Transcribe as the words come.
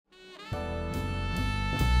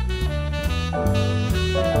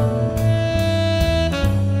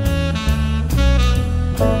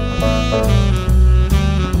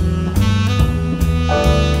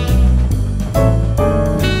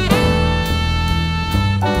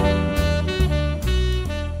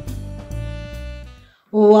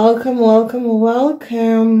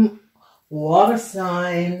welcome. Water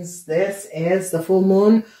signs. This is the full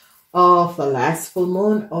moon of the last full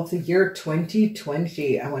moon of the year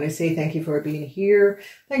 2020. I want to say thank you for being here.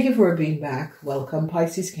 Thank you for being back. Welcome,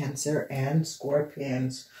 Pisces, Cancer, and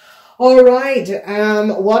Scorpions. All right.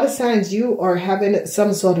 Water signs, you are having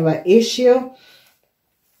some sort of an issue.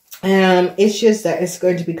 Issues that is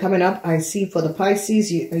going to be coming up. I see for the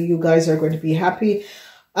Pisces, you guys are going to be happy.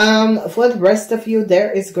 For the rest of you,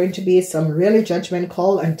 there is going to be some really judgment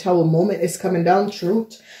call and Tower moment is coming down.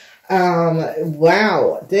 Truth.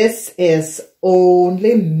 Wow, this is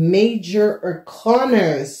only major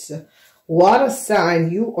arcanas. Water sign,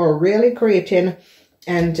 you are really creating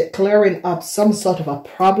and clearing up some sort of a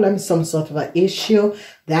problem, some sort of an issue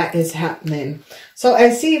that is happening. So I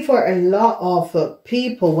see for a lot of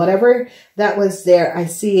people, whatever that was there, I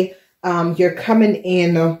see you're coming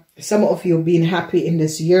in. Some of you being happy in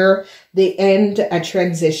this year. The end, a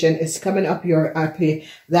transition is coming up. You're happy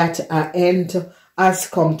that an end has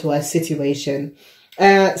come to a situation.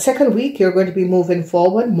 Second week, you're going to be moving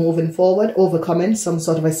forward, overcoming some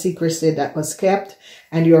sort of a secrecy that was kept.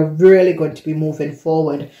 And you're really going to be moving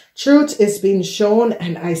forward. Truth is being shown,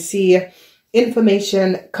 and I see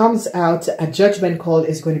information comes out. A judgment call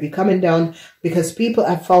is going to be coming down because people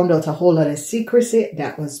have found out a whole lot of secrecy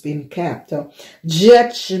that was being kept.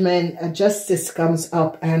 Justice comes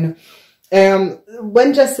up, and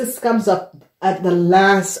when justice comes up at the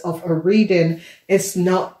last of a reading, it's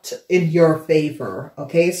not in your favor.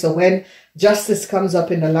 Okay, so when justice comes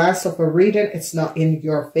up in the last of a reading, it's not in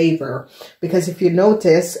your favor. Because if you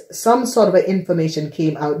notice, some sort of information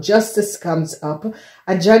came out. Justice comes up.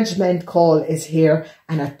 A judgment call is here.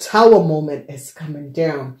 And a Tower moment is coming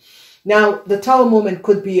down. Now, the Tower moment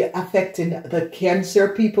could be affecting the Cancer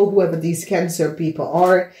people, whoever these Cancer people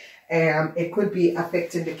are. It could be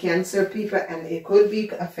affecting the Cancer people, and it could be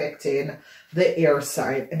affecting the air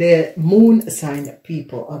sign, the moon sign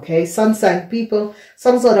people, okay? Sun sign people,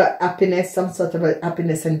 some sort of happiness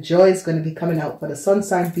and joy is going to be coming out for the sun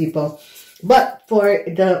sign people. But for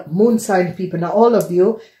the moon sign people, not all of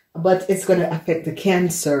you, but it's going to affect the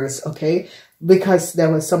Cancers, okay? Because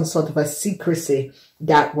there was some sort of a secrecy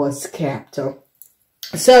that was kept.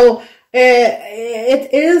 So, this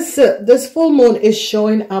full moon is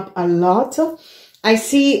showing up a lot. I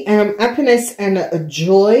see happiness and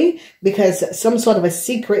joy because some sort of a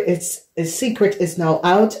secret is now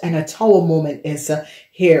out, and a Tower moment is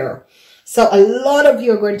here. So a lot of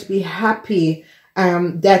you are going to be happy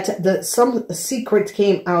that some secret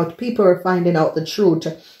came out. People are finding out the truth,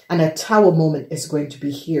 and a Tower moment is going to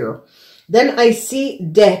be here. Then I see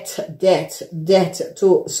debt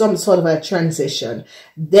to some sort of a transition.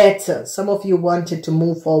 Debt, some of you wanted to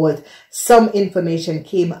move forward. Some information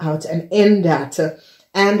came out and in that.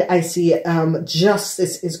 And I see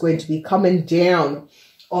justice is going to be coming down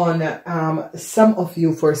on some of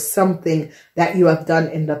you for something that you have done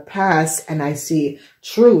in the past. And I see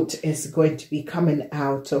truth is going to be coming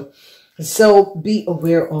out. So be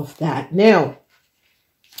aware of that. Now,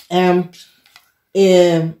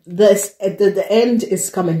 the end is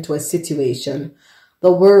coming to a situation.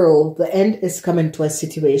 The world, the end is coming to a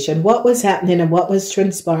situation. What was happening and what was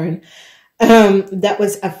transpiring that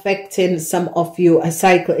was affecting some of you, a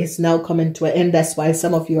cycle is now coming to an end. That's why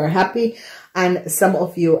some of you are happy, and some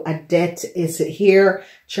of you, a debt is here,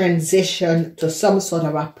 transition to some sort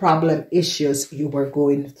of a problem, issues you were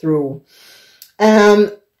going through.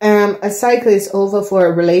 A cycle is over for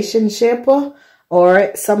a relationship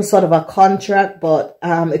or some sort of a contract, but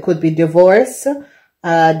it could be divorce.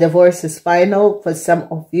 Divorce is final for some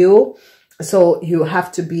of you. So you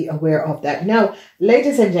have to be aware of that. Now,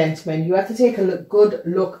 ladies and gentlemen, you have to take a good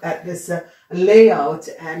look at this layout.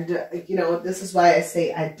 And, you know, this is why I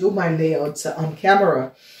say I do my layouts on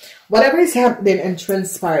camera. Whatever is happening and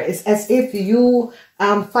transpire is as if you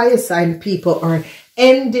fire sign people are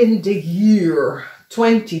ending the year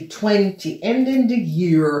 2020, ending the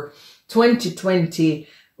year 2020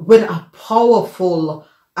 with a powerful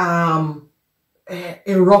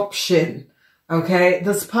eruption. Okay,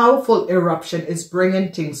 this powerful eruption is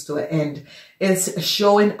bringing things to an end. It's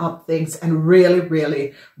showing up things and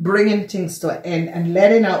really bringing things to an end and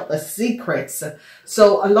letting out the secrets.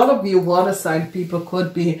 So a lot of you water sign people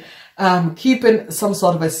could be keeping some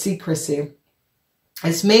sort of a secrecy.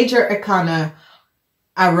 It's major arcana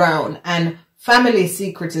around and family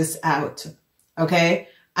secret is out. Okay.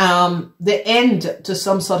 The end to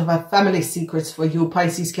some sort of a family secrets for you,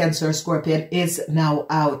 Pisces, Cancer, Scorpion, is now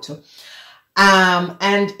out.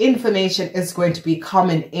 And information is going to be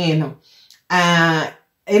coming in.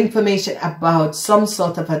 Information about some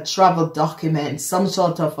sort of a travel document, some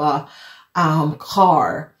sort of a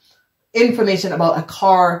car, information about a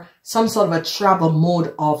car, some sort of a travel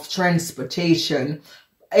mode of transportation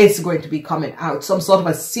is going to be coming out. Some sort of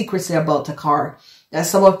a secrecy about a car that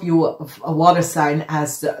some of you, a water sign,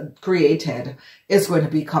 has created is going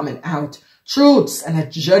to be coming out. Truths and a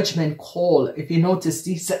judgment call. If you notice,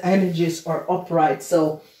 these energies are upright.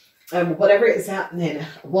 So whatever is happening,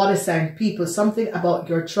 water sign people, something about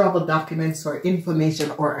your travel documents or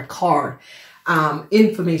information or a car,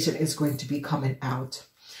 information is going to be coming out.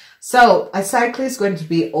 So a cycle is going to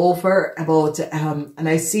be over about, and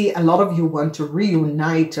I see a lot of you want to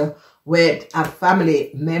reunite with a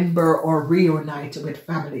family member or reunite with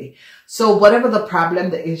family. So whatever the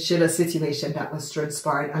problem, the issue, the situation that was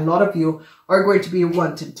transpiring, a lot of you are going to be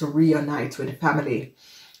wanting to reunite with family.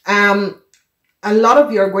 A lot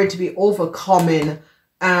of you are going to be overcoming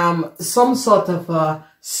some sort of a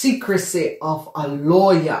secrecy of a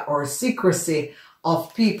lawyer or secrecy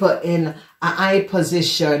of people in a high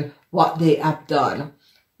position, what they have done.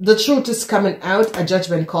 The truth is coming out. A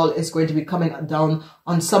judgment call is going to be coming down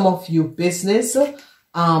on some of you business,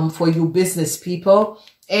 for you business people.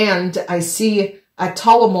 And I see a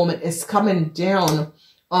tower moment is coming down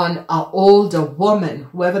on an older woman.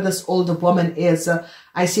 Whoever this older woman is,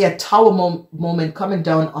 I see a tower moment coming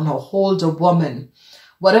down on an older woman.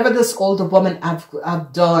 Whatever this older woman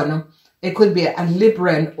have done, it could be a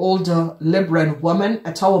Libran, older Libran woman.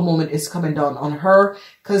 A tower moment is coming down on her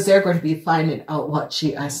because they're going to be finding out what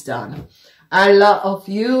she has done. A lot of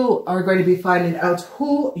you are going to be finding out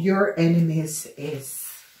who your enemies is.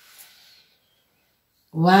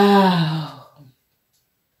 Wow.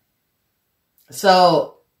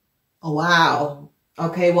 So, wow.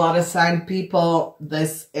 Okay, water sign people,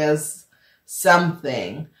 this is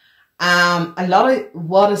something. A lot of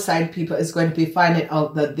water sign people is going to be finding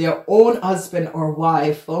out that their own husband or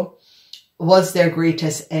wife was their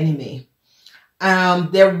greatest enemy.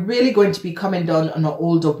 They're really going to be coming down on an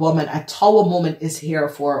older woman. A tower moment is here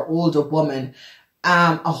for an older woman.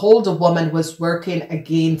 A older woman was working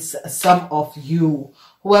against some of you.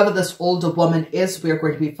 Whoever this older woman is, we're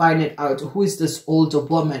going to be finding out who is this older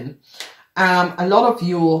woman. A lot of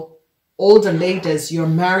you older ladies, your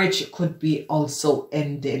marriage could be also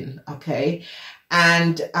ending, okay?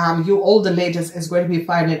 And you older ladies is going to be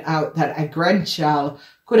finding out that a grandchild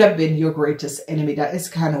could have been your greatest enemy. That is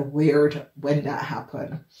kind of weird when that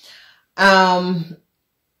happened.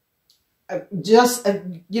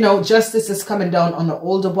 Justice is coming down on the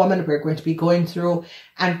older woman. We're going to be going through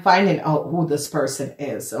and finding out who this person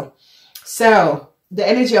is. So the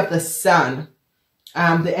energy of the sun.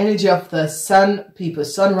 The energy of the sun people,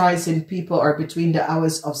 sun rising people are between the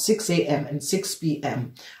hours of 6 a.m. and 6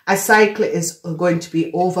 p.m. A cycle is going to be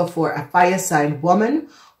over for a fire sign woman.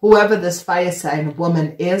 Whoever this fire sign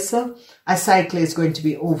woman is, a cycle is going to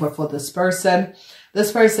be over for this person.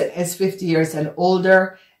 This person is 50 years and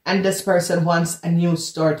older, and this person wants a new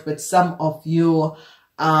start with some of you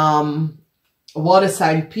water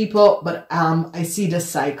sign people, but I see the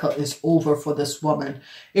cycle is over for this woman.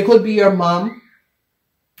 It could be your mom.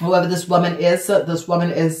 Whoever this woman is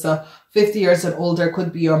 50 years and older,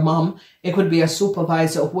 could be your mom. It could be a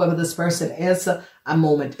supervisor. Whoever this person is, a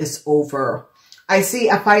moment is over. I see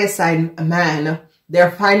a fire sign man. They're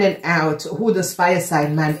finding out who this fire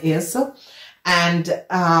sign man is. And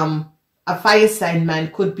a fire sign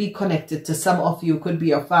man could be connected to some of you, could be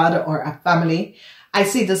your father or a family. I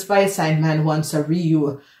see this fire sign man wants a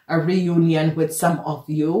reunion with some of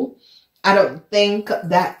you. I don't think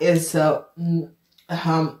that is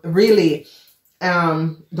really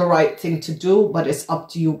the right thing to do, but it's up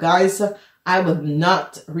to you guys. I will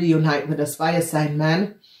not reunite with this fire sign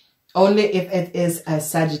man, only if it is a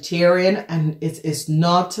Sagittarian, and it is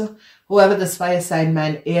not. Whoever this fire sign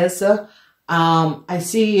man is, I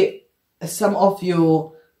see some of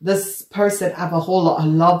you, this person have a whole lot of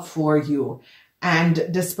love for you, and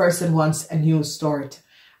this person wants a new start.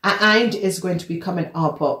 An end is going to be coming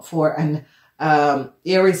up for an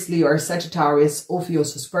Aries, Leo, or Sagittarius,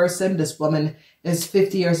 Ophiuchus person. This woman is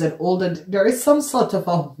 50 years and older. There is some sort of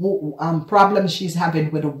a problem she's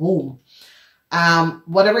having with a womb.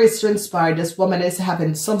 Whatever is transpired, this woman is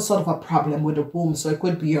having some sort of a problem with the womb, so it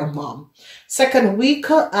could be your mom. Second week,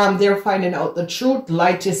 they're finding out the truth.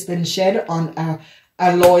 Light has been shed on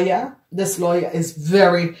a lawyer. This lawyer is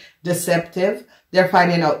very deceptive. They're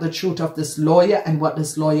finding out the truth of this lawyer and what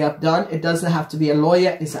this lawyer have done. It doesn't have to be a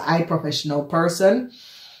lawyer. It's a high professional person.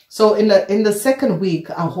 So in the second week,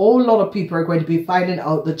 a whole lot of people are going to be finding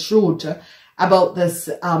out the truth about this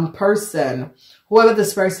person. Whoever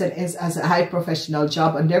this person is has a high professional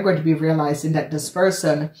job, and they're going to be realizing that this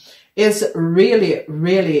person is really,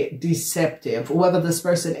 really deceptive. Whoever this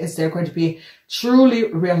person is, they're going to be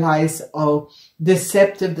truly realize how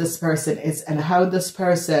deceptive this person is and how this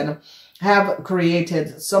person have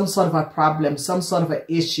created some sort of a problem, some sort of an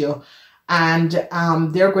issue. And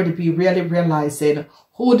they're going to be really realizing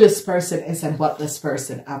who this person is and what this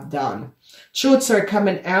person have done. Truths are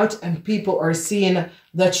coming out and people are seeing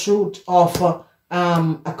the truth of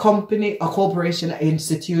a company, a corporation, an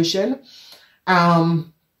institution.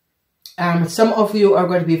 Some of you are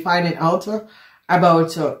going to be finding out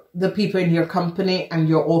about the people in your company and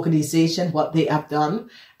your organization, what they have done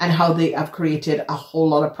and how they have created a whole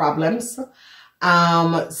lot of problems.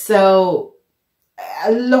 So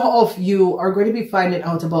a lot of you are going to be finding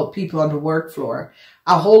out about people on the work floor.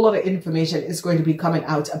 A whole lot of information is going to be coming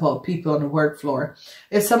out about people on the work floor.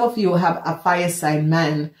 If some of you have a fire sign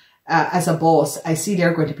man as a boss, I see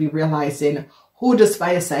they're going to be realizing who this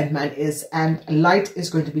fire sign man is, and light is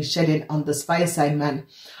going to be shedding on this fire sign man.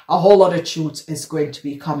 A whole lot of truth is going to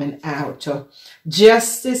be coming out.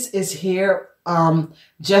 Justice is here.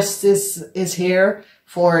 Justice is here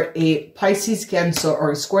for a Pisces, Cancer,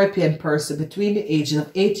 or a Scorpion person between the ages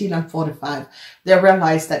of 18 and 45. They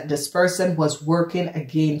realized that this person was working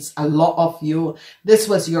against a lot of you. This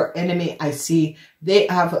was your enemy. I see they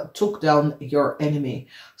have took down your enemy.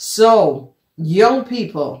 So young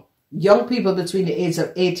people between the age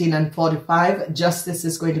of 18 and 45, justice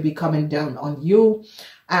is going to be coming down on you.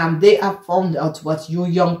 They have found out what you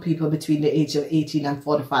young people between the age of 18 and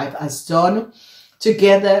 45 has done.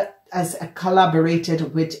 Together, as a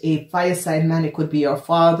collaborated with a fire sign man, it could be your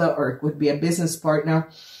father or it could be a business partner.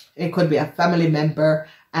 It could be a family member.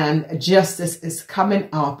 And justice is coming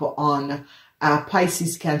up on a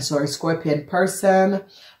Pisces, Cancer, or Scorpion person.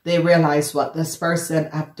 They realize what this person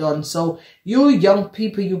have done. So you young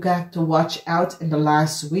people, you got to watch out in the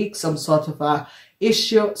last week, some sort of a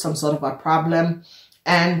issue, some sort of a problem.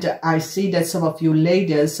 And I see that some of you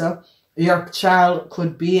ladies, your child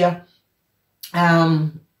could be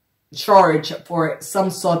charged for some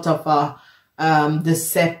sort of a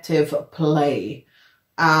deceptive play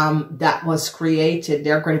that was created.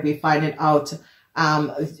 They're going to be finding out,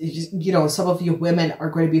 you know, some of you women are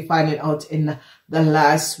going to be finding out in the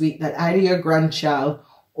last week that either your grandchild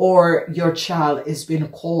or your child is being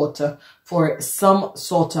caught for some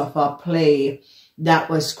sort of a play that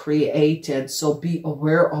was created. So be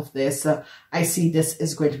aware of this. I see this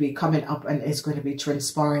is going to be coming up and it's going to be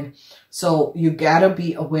transpiring. So you gotta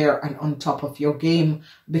be aware and on top of your game,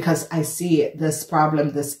 because I see this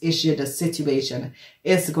problem, this issue, this situation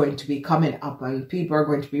is going to be coming up and people are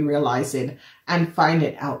going to be realizing and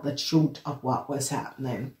finding out the truth of what was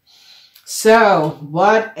happening. So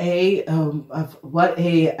what a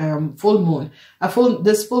full moon.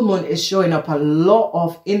 This full moon is showing up a lot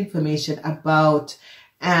of information about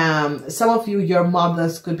some of you, your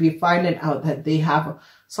mothers could be finding out that they have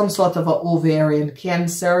some sort of an ovarian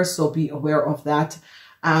cancer, so be aware of that.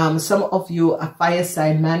 Some of you, a fire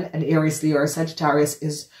sign man, an Aries, Leo, or Sagittarius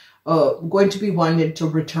is going to be wanting to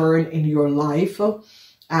return in your life.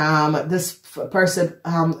 This person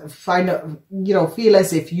feel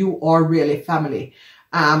as if you are really family.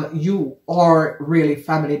 You are really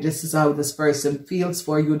family. This is how this person feels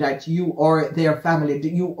for you, that you are their family,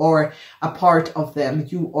 that you are a part of them,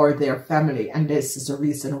 you are their family, and this is the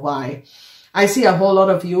reason why. I see a whole lot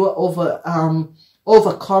of you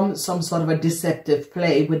overcome some sort of a deceptive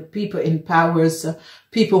play with people in powers,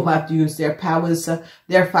 people who have used their powers.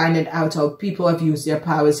 They're finding out how people have used their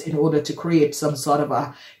powers in order to create some sort of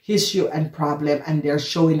a issue and problem, and they're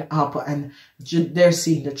showing up and they're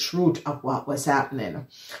seeing the truth of what was happening.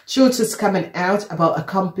 Truth is coming out about a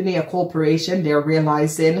company, a corporation. They're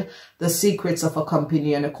realizing the secrets of a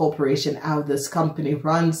company and a corporation, how this company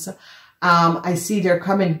runs. I see they're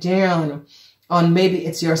coming down on, maybe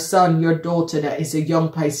it's your son, your daughter that is a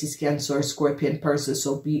young Pisces, Cancer, or Scorpion person.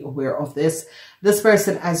 So be aware of this. This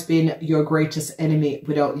person has been your greatest enemy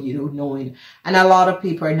without you knowing. And a lot of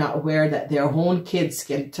people are not aware that their own kids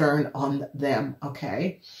can turn on them.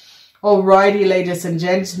 Okay. Alrighty, ladies and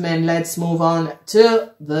gentlemen, let's move on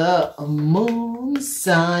to the moon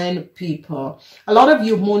sign people. A lot of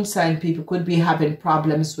you moon sign people could be having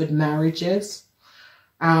problems with marriages.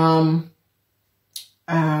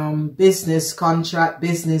 Business contract,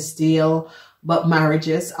 business deal, but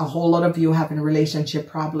marriages. A whole lot of you having relationship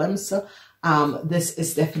problems. This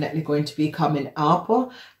is definitely going to be coming up.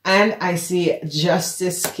 And I see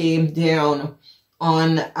justice came down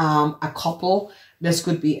on a couple. This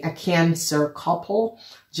could be a Cancer couple.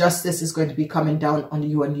 Justice is going to be coming down on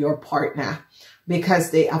you and your partner.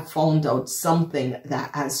 because they have found out something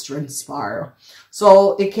that has transpired.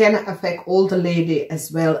 So it can affect older lady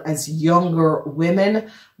as well as younger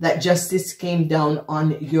women, that justice came down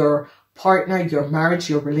on your partner, your marriage,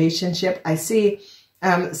 your relationship. I see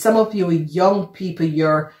some of you young people,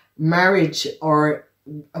 your marriage or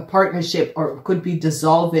a partnership or could be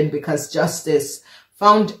dissolving because justice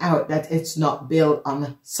found out that it's not built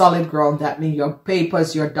on solid ground. That means your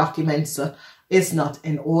papers, your documents is not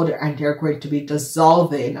in order, and they're going to be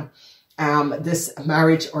dissolving this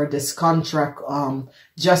marriage or this contract.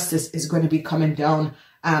 Justice is going to be coming down.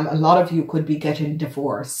 A lot of you could be getting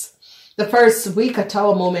divorced. The first week, a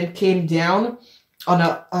Tower moment came down on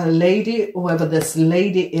a lady, whoever this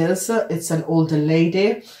lady is. It's an older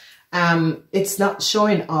lady. It's not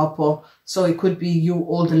showing up, so it could be you,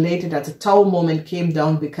 older lady, that the Tower moment came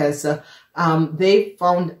down because they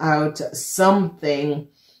found out something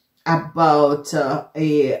about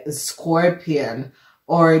a Scorpion,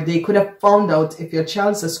 or they could have found out, if your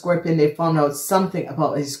child's a Scorpion, they found out something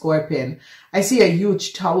about a Scorpion. I see a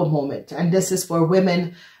huge Tower moment, and this is for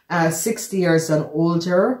women 60 years and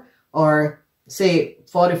older, or say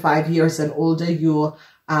 45 years and older. You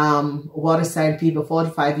water sign people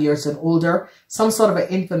 45 years and older, some sort of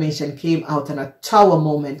information came out and a Tower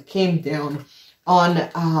moment came down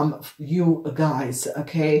on you guys.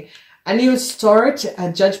 Okay, a new start,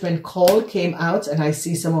 a judgment call came out, and I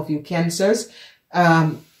see some of you Cancers,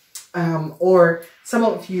 or some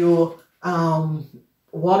of you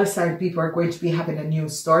water sign people are going to be having a new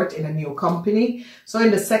start in a new company. So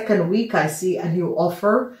in the second week, I see a new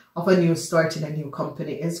offer of a new start in a new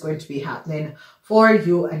company is going to be happening for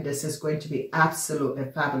you, and this is going to be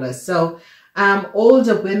absolutely fabulous. So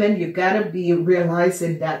older women, you gotta be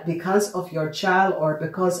realizing that because of your child or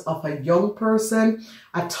because of a young person,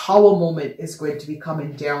 a Tower moment is going to be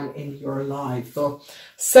coming down in your life. So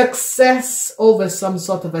success over some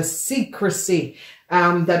sort of a secrecy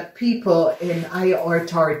that people in higher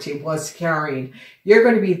authority was carrying. You're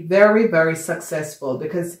going to be very, very successful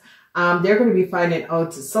because they're going to be finding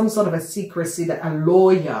out some sort of a secrecy that a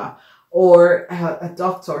lawyer or a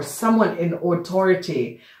doctor or someone in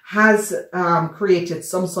authority has created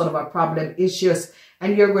some sort of a problem, issues,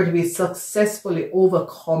 and you're going to be successfully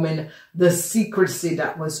overcoming the secrecy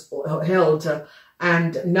that was held.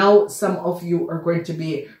 And now some of you are going to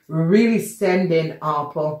be really standing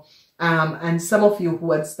up. And some of you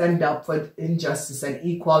who had stand up for injustice and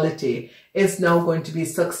equality is now going to be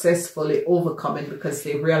successfully overcoming because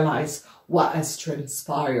they realize what has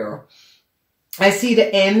transpired. I see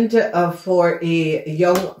the end for a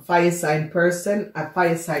young fire sign person, young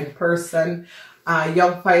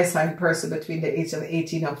fire sign person between the age of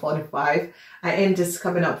 18 and 45. An end is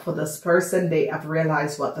coming up for this person. They have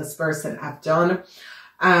realized what this person have done.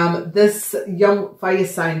 This young fire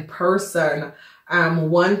sign person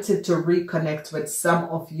wanted to reconnect with some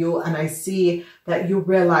of you, and I see that you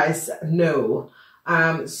realize no.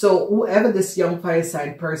 So whoever this young fire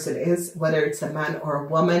sign person is, whether it's a man or a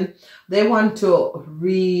woman, they want to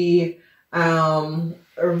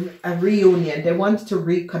a reunion. They want to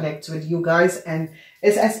reconnect with you guys, and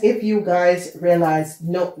it's as if you guys realize,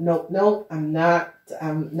 no, I'm not,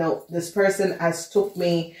 no, this person has took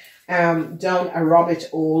me down a rabbit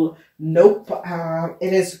hole. Nope.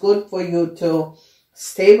 It is good for you to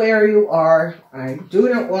stay where you are. I do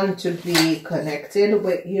not want to be connected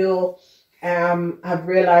with you. I've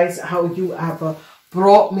realized how you have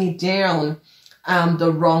brought me down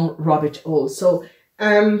the wrong rabbit hole. So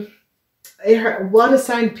water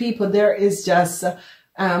sign people, there is just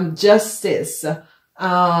justice,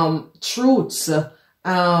 truths,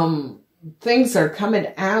 things are coming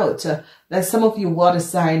out that some of you water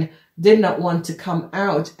sign did not want to come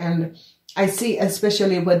out. And I see,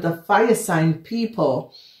 especially with the fire sign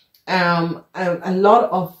people, a lot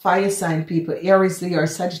of fire sign people, Aries, Leo, or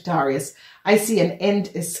Sagittarius, I see an end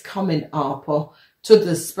is coming up to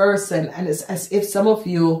this person. And it's as if some of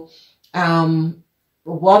you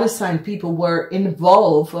water sign people were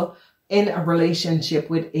involved in a relationship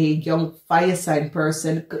with a young fire sign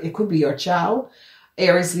person. It could be your child,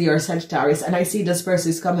 Aries, Leo, or Sagittarius. And I see this person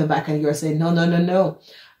is coming back and you're saying, no.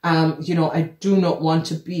 You know, I do not want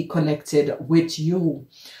to be connected with you.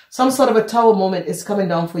 Some sort of a Tower moment is coming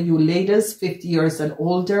down for you ladies, 50 years and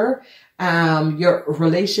older. Your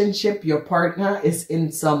relationship, your partner is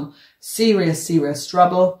in some serious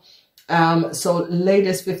trouble. So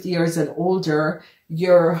ladies, 50 years and older,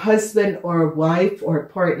 your husband or wife or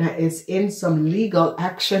partner is in some legal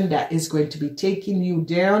action that is going to be taking you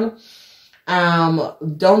down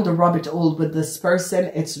the rabbit hole with this person.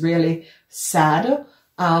 It's really sad.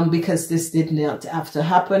 Because this did not have to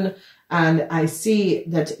happen. And I see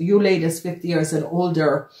that you ladies 50 years and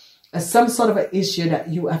older, some sort of an issue that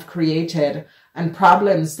you have created and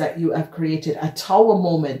problems that you have created, a tower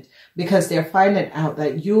moment, because they're finding out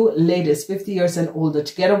that you ladies 50 years and older,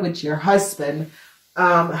 together with your husband,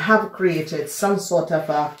 have created some sort of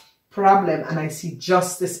a problem. And I see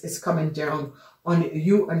justice is coming down on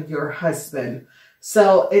you and your husband.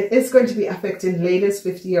 So it is going to be affecting ladies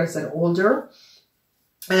 50 years and older.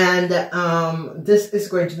 And this is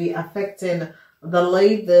going to be affecting the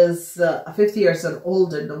ladies 50 years and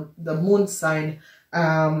older, the moon sign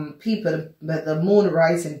people, the moon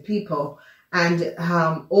rising people, and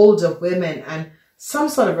older women, and some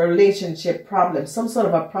sort of a relationship problem, some sort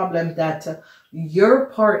of a problem that your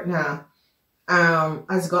partner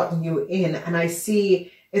has gotten you in. And I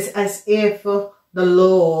see it's as if the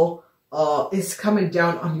law is coming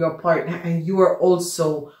down on your partner, and you are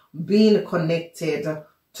also being connected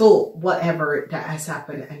to whatever that has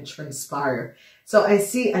happened and transpired. So I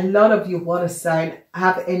see a lot of you water sign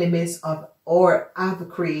have enemies of, or have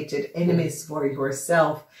created enemies for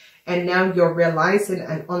yourself. And now you're realizing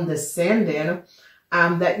and understanding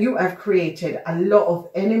that you have created a lot of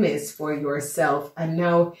enemies for yourself. And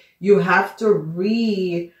now you have to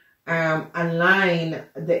align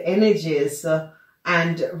the energies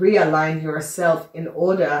and realign yourself in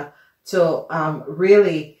order to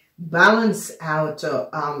really balance out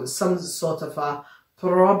some sort of a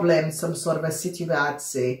problem, some sort of a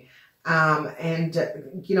situation, and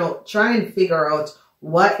you know, try and figure out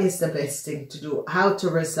what is the best thing to do, how to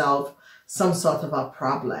resolve some sort of a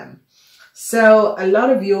problem. So a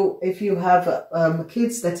lot of you, if you have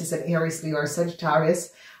kids that is an Aries, Leo, or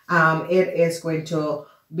Sagittarius, it is going to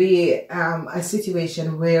be a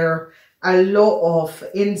situation where a lot of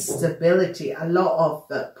instability, a lot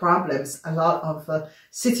of problems, a lot of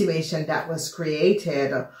situation that was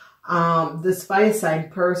created. This fire sign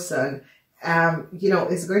person, you know,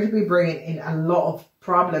 is going to be bringing in a lot of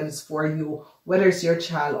problems for you, whether it's your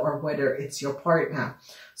child or whether it's your partner.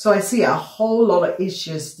 So I see a whole lot of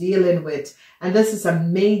issues dealing with, and this is a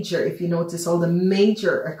major, if you notice, all the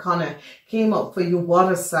major arcana came up for you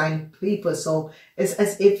water sign people. So it's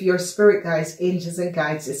as if your spirit guides, angels and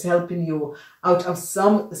guides is helping you out of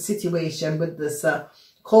some situation with this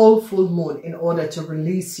cold full moon in order to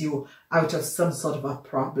release you out of some sort of a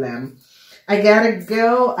problem. I gotta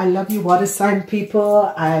go. I love you, water sign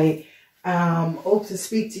people. I hope to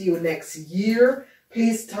speak to you next year.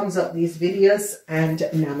 Please thumbs up these videos, and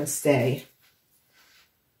namaste.